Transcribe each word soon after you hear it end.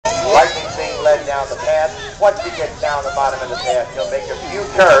led down the path. Once he gets down the bottom of the path, he'll make a few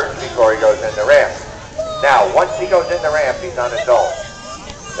turns before he goes in the ramp. Now, once he goes in the ramp, he's on his own.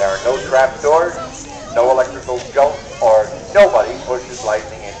 There are no trap doors, no electrical jolts, or nobody pushes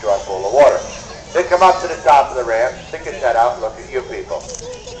lightning into a pool of water. He'll come up to the top of the ramp, stick his head out, and look at you people.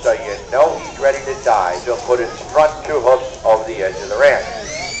 So you know he's ready to dive. He'll put his front 2 hooks over the edge of the ramp.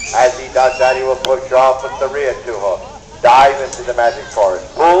 As he does that, he will push off with the rear 2 hooks. Dive into the Magic Forest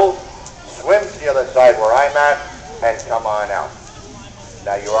pool, swim to the other side where I'm at, and come on out.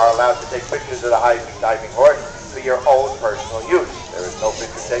 Now you are allowed to take pictures of the diving horse for your own personal use. There is no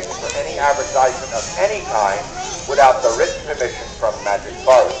picture taken for any advertisement of any kind without the written permission from Magic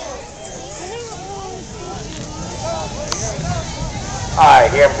Forest. I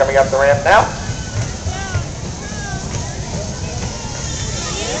hear him coming up the ramp now.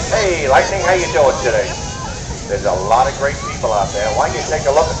 Hey, Lightning, how you doing today? There's a lot of great people out there. Why don't you take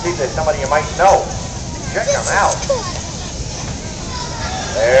a look and see if there's somebody you might know? Check them out.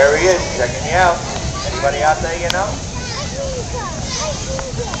 There he is, checking you out. Anybody out there you know?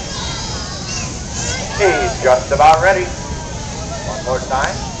 He's just about ready. One more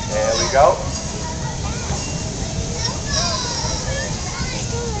time. There we go.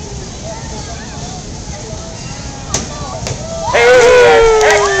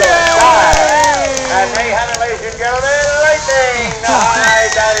 And they have it, ladies and gentlemen, Lightning, the high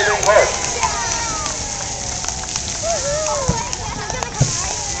diving horse.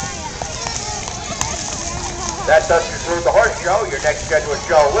 That does conclude the horse show. Your next scheduled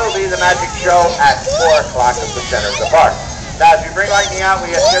show will be the magic show at 4 o'clock at the center of the park. Now, as we bring Lightning out, we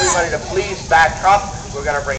ask everybody to please back up. We're going to bring